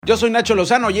Yo soy Nacho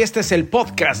Lozano y este es el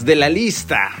podcast de La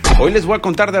Lista. Hoy les voy a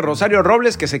contar de Rosario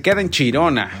Robles, que se queda en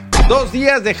Chirona. 2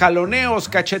 días de jaloneos,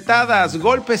 cachetadas,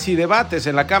 golpes y debates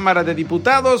en la Cámara de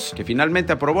Diputados, que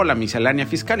finalmente aprobó la miscelánea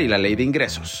fiscal y la ley de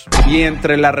ingresos. Y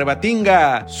entre la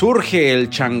rebatinga surge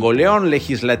el changoleón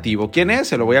legislativo. ¿Quién es?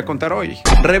 Se lo voy a contar hoy.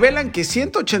 Revelan que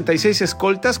 186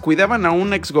 escoltas cuidaban a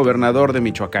un exgobernador de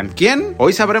Michoacán. ¿Quién?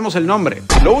 Hoy sabremos el nombre.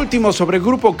 Lo último sobre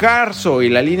Grupo Carso y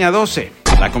la Línea 12.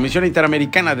 La Comisión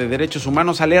Interamericana de Derechos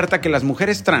Humanos alerta que las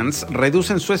mujeres trans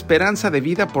reducen su esperanza de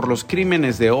vida por los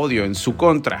crímenes de odio en su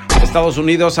contra. Estados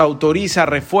Unidos autoriza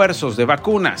refuerzos de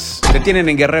vacunas. Detienen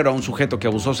en Guerrero a un sujeto que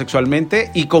abusó sexualmente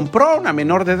y compró a una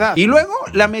menor de edad. Y luego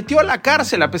la metió a la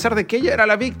cárcel a pesar de que ella era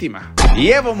la víctima.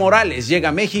 Y Evo Morales llega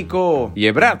a México y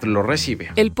Ebrard lo recibe.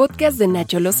 El podcast de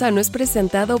Nacho Lozano es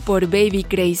presentado por Baby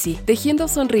Crazy, tejiendo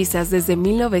sonrisas desde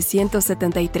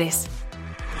 1973.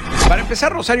 Para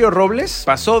empezar, Rosario Robles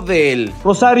pasó del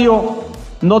Rosario,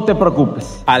 no te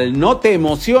preocupes al no te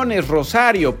emociones,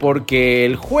 Rosario, porque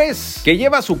el juez que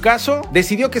lleva su caso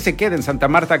decidió que se quede en Santa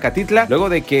Marta, Catitla, luego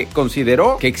de que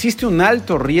consideró que existe un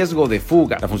alto riesgo de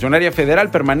fuga. La funcionaria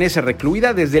federal permanece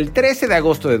recluida desde el 13 de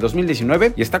agosto de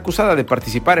 2019 y está acusada de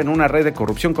participar en una red de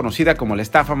corrupción conocida como la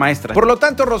estafa maestra. Por lo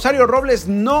tanto, Rosario Robles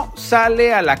no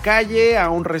sale a la calle,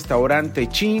 a un restaurante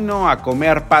chino, a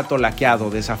comer pato laqueado.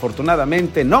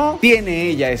 Desafortunadamente no tiene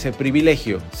ella ese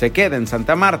privilegio. Se queda en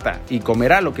Santa Marta y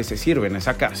comerá lo que se sirve en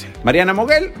esa cárcel. Mariana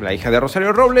Moguel, la hija de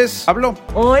Rosario Robles, habló.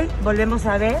 Hoy volvemos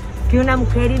a ver que una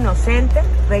mujer inocente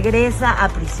regresa a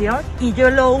prisión y yo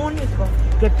lo único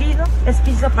que pido es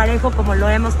piso parejo, como lo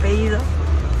hemos pedido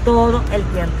todo el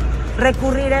tiempo.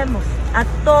 Recurriremos a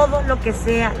todo lo que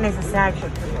sea necesario,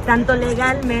 tanto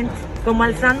legalmente como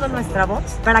alzando nuestra voz,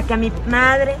 para que mi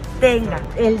madre tenga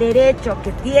el derecho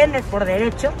que tiene por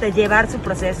derecho de llevar su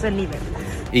proceso en libertad.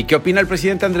 ¿Y qué opina el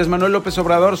presidente Andrés Manuel López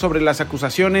Obrador sobre las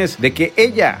acusaciones de que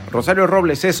ella, Rosario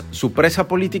Robles, es su presa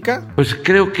política? Pues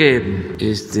creo que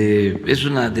es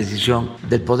una decisión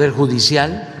del Poder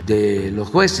Judicial, de los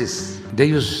jueces, de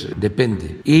ellos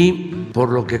depende. Y por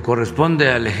lo que corresponde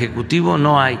al Ejecutivo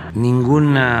no hay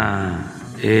ninguna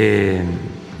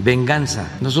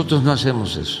venganza. Nosotros no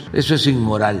hacemos eso. Eso es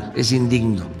inmoral, es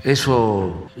indigno.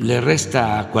 Eso le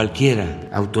resta a cualquiera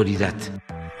autoridad.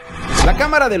 La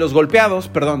Cámara de los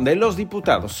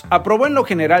Diputados, aprobó en lo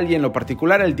general y en lo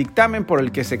particular el dictamen por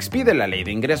el que se expide la Ley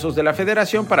de Ingresos de la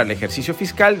Federación para el ejercicio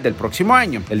fiscal del próximo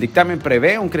año. El dictamen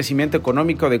prevé un crecimiento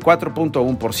económico de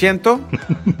 4.1%.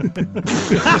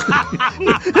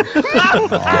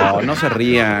 No se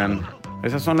rían.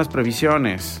 Esas son las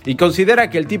previsiones. Y considera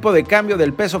que el tipo de cambio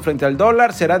del peso frente al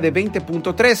dólar será de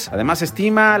 20.3. Además,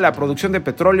 estima la producción de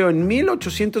petróleo en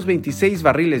 1,826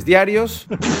 barriles diarios.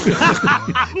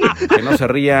 Que no se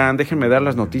rían, déjenme dar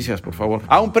las noticias, por favor.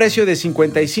 A un precio de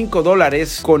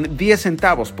 $55 con 10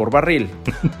 centavos por barril.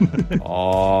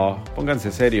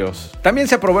 Pónganse serios. También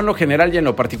se aprobó en lo general y en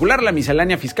lo particular la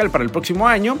miscelánea fiscal para el próximo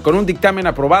año, con un dictamen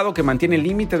aprobado que mantiene el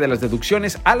límite de las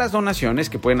deducciones a las donaciones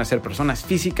que pueden hacer personas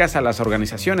físicas a las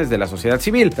organizaciones de la sociedad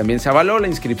civil. También se avaló la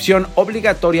inscripción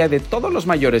obligatoria de todos los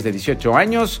mayores de 18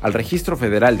 años al Registro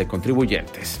Federal de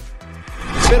Contribuyentes.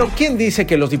 Pero ¿quién dice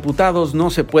que los diputados no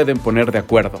se pueden poner de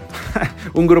acuerdo?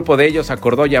 Un grupo de ellos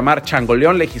acordó llamar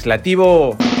changoleón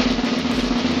legislativo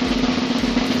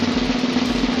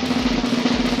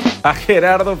a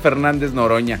Gerardo Fernández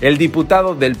Noroña, el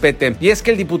diputado del PT. Y es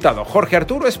que el diputado Jorge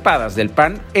Arturo Espadas del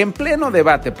PAN, en pleno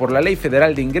debate por la Ley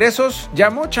Federal de Ingresos,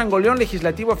 llamó changoleón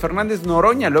legislativo a Fernández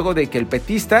Noroña luego de que el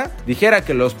petista dijera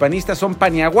que los panistas son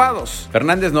paniaguados.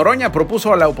 Fernández Noroña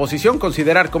propuso a la oposición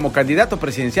considerar como candidato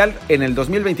presidencial en el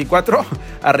 2024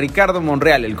 a Ricardo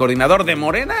Monreal, el coordinador de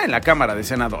Morena en la Cámara de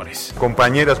Senadores.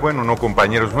 Compañeras, bueno, no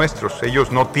compañeros nuestros,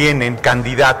 ellos no tienen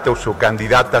candidatos o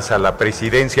candidatas a la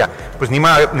presidencia, pues ni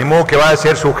modo que vaya a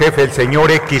ser su jefe el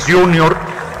señor X Junior,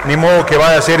 ni modo que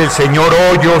vaya a ser el señor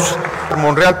Hoyos.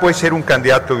 Monreal puede ser un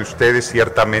candidato de ustedes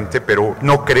ciertamente, pero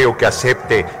no creo que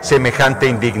acepte semejante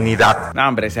indignidad. No,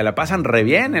 hombre, se la pasan re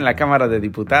bien en la Cámara de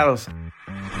Diputados.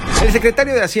 El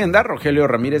secretario de Hacienda, Rogelio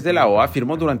Ramírez de la O,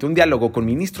 afirmó durante un diálogo con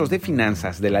ministros de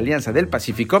Finanzas de la Alianza del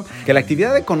Pacífico que la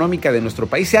actividad económica de nuestro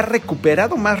país se ha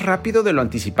recuperado más rápido de lo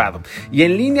anticipado. Y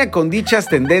en línea con dichas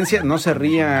tendencias, no se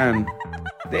rían,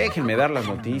 déjenme dar las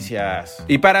noticias.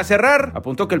 Y para cerrar,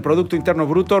 apuntó que el Producto Interno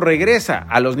Bruto regresa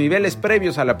a los niveles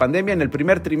previos a la pandemia en el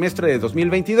primer trimestre de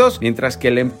 2022, mientras que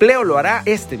el empleo lo hará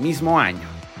este mismo año.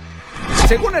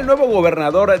 Según el nuevo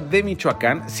gobernador de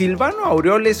Michoacán, Silvano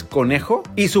Aureoles Conejo,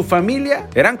 y su familia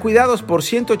eran cuidados por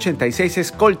 186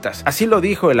 escoltas. Así lo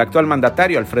dijo el actual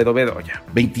mandatario Alfredo Bedoya.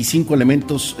 25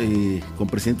 elementos con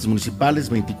presidentes municipales,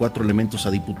 24 elementos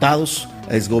a diputados,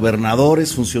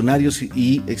 exgobernadores, funcionarios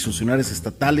y exfuncionarios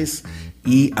estatales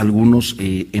y algunos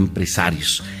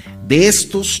empresarios. De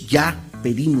estos ya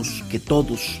pedimos que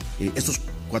todos estos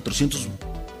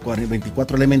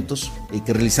 424 elementos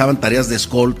que realizaban tareas de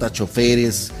escolta,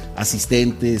 choferes,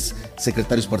 asistentes,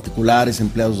 secretarios particulares,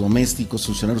 empleados domésticos,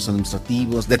 funcionarios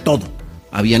administrativos, de todo.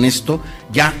 Habían esto,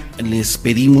 ya les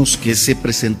pedimos que se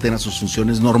presenten a sus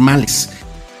funciones normales.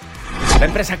 La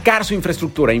empresa Carso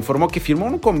Infraestructura informó que firmó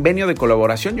un convenio de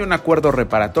colaboración y un acuerdo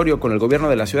reparatorio con el gobierno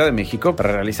de la Ciudad de México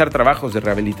para realizar trabajos de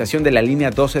rehabilitación de la línea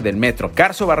 12 del metro.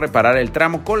 Carso va a reparar el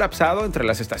tramo colapsado entre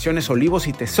las estaciones Olivos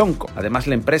y Tezonco. Además,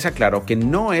 la empresa aclaró que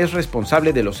no es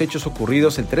responsable de los hechos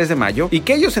ocurridos el 3 de mayo y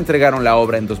que ellos entregaron la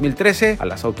obra en 2013 a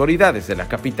las autoridades de la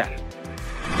capital.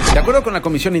 De acuerdo con la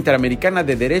Comisión Interamericana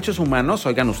de Derechos Humanos,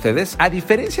 oigan ustedes, a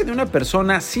diferencia de una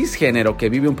persona cisgénero que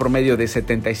vive un promedio de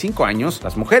 75 años,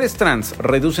 las mujeres trans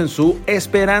reducen su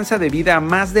esperanza de vida a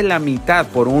más de la mitad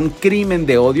por un crimen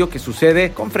de odio que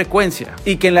sucede con frecuencia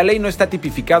y que en la ley no está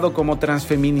tipificado como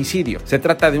transfeminicidio. Se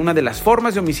trata de una de las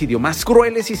formas de homicidio más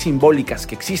crueles y simbólicas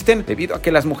que existen debido a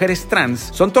que las mujeres trans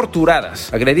son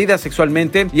torturadas, agredidas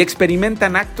sexualmente y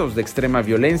experimentan actos de extrema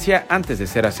violencia antes de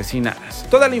ser asesinadas.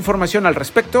 Toda la información al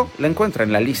respecto la encuentra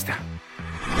en la lista.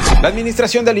 La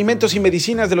Administración de Alimentos y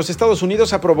Medicinas de los Estados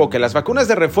Unidos aprobó que las vacunas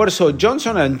de refuerzo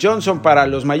Johnson & Johnson para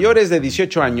los mayores de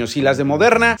 18 años y las de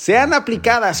Moderna sean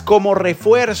aplicadas como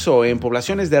refuerzo en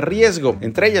poblaciones de riesgo,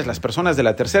 entre ellas las personas de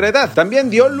la tercera edad. También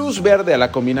dio luz verde a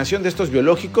la combinación de estos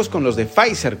biológicos con los de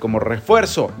Pfizer como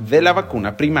refuerzo de la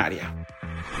vacuna primaria.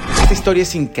 Esta historia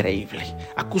es increíble.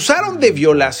 Acusaron de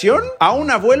violación a un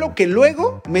abuelo que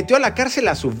luego metió a la cárcel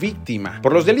a su víctima.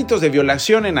 Por los delitos de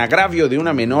violación en agravio de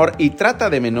una menor y trata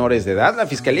de menores de edad, la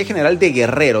Fiscalía General de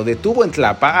Guerrero detuvo en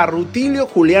Tlapa a Rutilio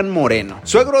Julián Moreno,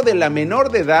 suegro de la menor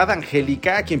de edad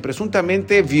Angélica, a quien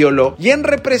presuntamente violó, y en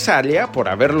represalia por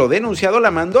haberlo denunciado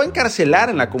la mandó a encarcelar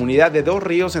en la comunidad de Dos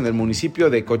Ríos en el municipio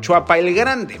de Cochuapa el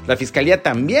Grande. La Fiscalía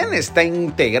también está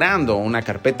integrando una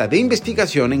carpeta de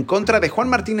investigación en contra de Juan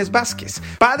Martínez Vázquez,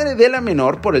 padre de la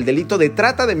menor, por el delito de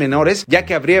trata de menores, ya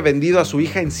que habría vendido a su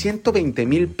hija en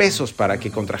 120,000 pesos para que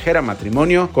contrajera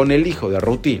matrimonio con el hijo de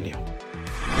Rutilio.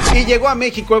 Y llegó a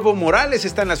México Evo Morales,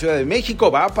 está en la Ciudad de México,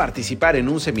 va a participar en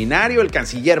un seminario. El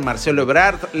canciller Marcelo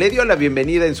Ebrard le dio la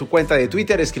bienvenida en su cuenta de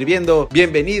Twitter escribiendo: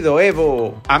 "Bienvenido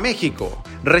Evo a México,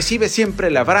 recibe siempre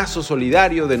el abrazo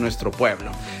solidario de nuestro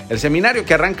pueblo". El seminario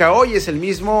que arranca hoy es el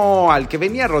mismo al que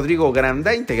venía Rodrigo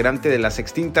Granda, integrante de las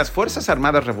extintas Fuerzas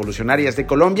Armadas Revolucionarias de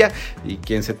Colombia y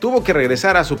quien se tuvo que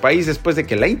regresar a su país después de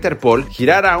que la Interpol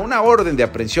girara una orden de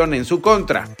aprehensión en su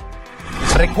contra.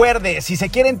 Recuerde, si se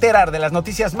quiere enterar de las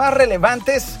noticias más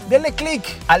relevantes, denle click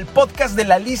al podcast de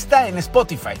La Lista en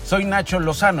Spotify. Soy Nacho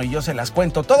Lozano y yo se las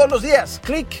cuento todos los días.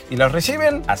 Click y las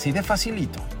reciben así de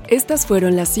facilito. Estas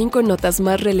fueron las 5 notas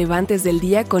más relevantes del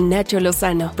día con Nacho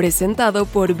Lozano, presentado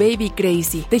por Baby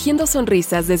Crazy, tejiendo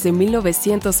sonrisas desde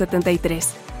 1973.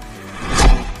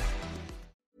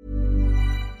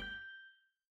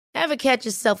 Ever catch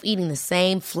yourself eating the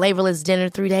same flavorless dinner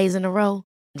 3 days in a row?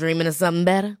 Dreaming of something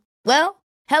better? Well,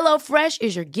 HelloFresh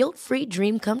is your guilt-free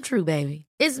dream come true, baby.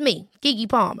 It's me, Keke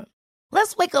Palmer.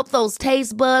 Let's wake up those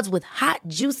taste buds with hot,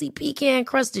 juicy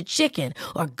pecan-crusted chicken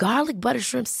or garlic butter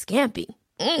shrimp scampi.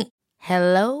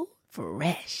 Hello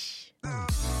Fresh.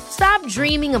 Stop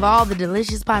dreaming of all the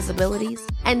delicious possibilities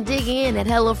and dig in at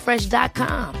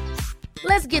HelloFresh.com.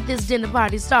 Let's get this dinner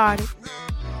party started.